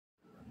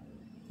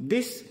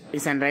This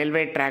is a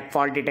railway track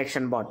fault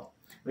detection bot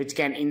which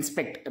can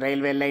inspect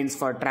railway lines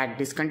for track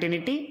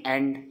discontinuity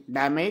and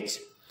damage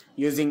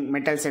using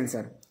metal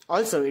sensor.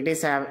 Also, it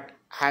is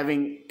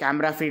having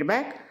camera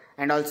feedback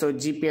and also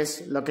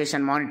GPS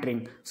location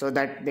monitoring so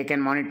that they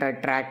can monitor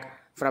track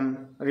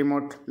from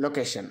remote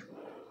location.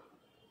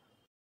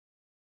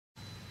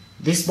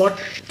 This bot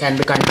can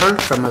be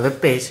controlled from a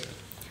web page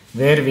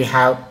where we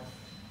have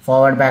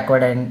forward,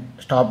 backward and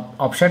stop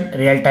option,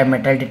 real-time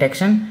metal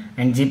detection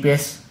and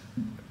GPS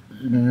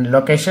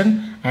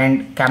location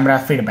and camera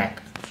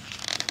feedback.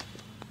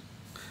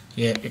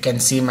 Here you can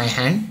see my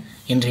hand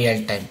in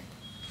real time.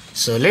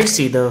 So let's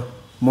see the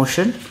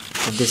motion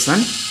of this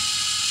one.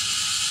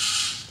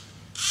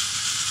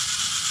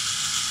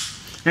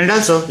 And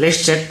also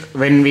let's check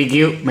when we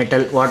give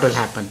metal what will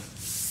happen.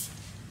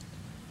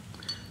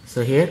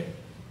 So here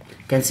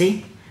you can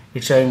see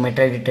it's showing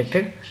metal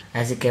detected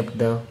as he kept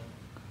the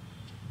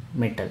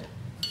metal.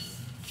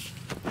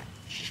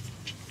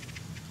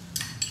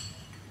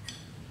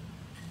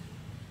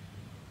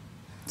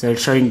 So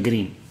it's showing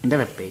green in the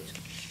web page.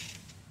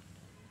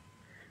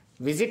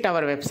 Visit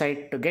our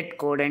website to get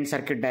code and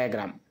circuit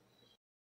diagram.